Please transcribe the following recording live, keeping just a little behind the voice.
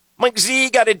Mike Z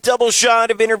got a double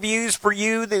shot of interviews for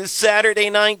you this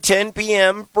Saturday night, 10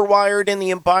 p.m. for Wired in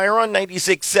the Empire on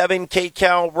 96.7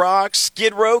 KCAL Rocks.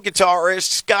 Skid Row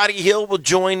guitarist Scotti Hill will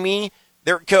join me.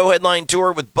 Their co-headline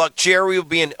tour with Buckcherry will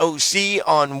be in OC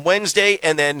on Wednesday,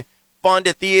 and then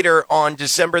Fonda Theater on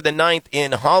December the 9th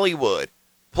in Hollywood.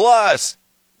 PLUS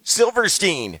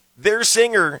Silverstein, their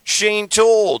singer Shane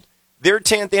Told, their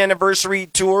 10th anniversary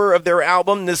tour of their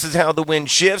album, This Is How the Wind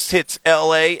Shifts, hits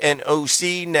L.A. and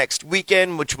OC next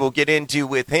weekend, which we'll get into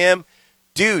with him.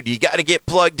 Dude, you got to get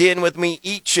plugged in with me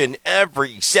each and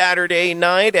every Saturday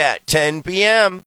night at 10 p.m.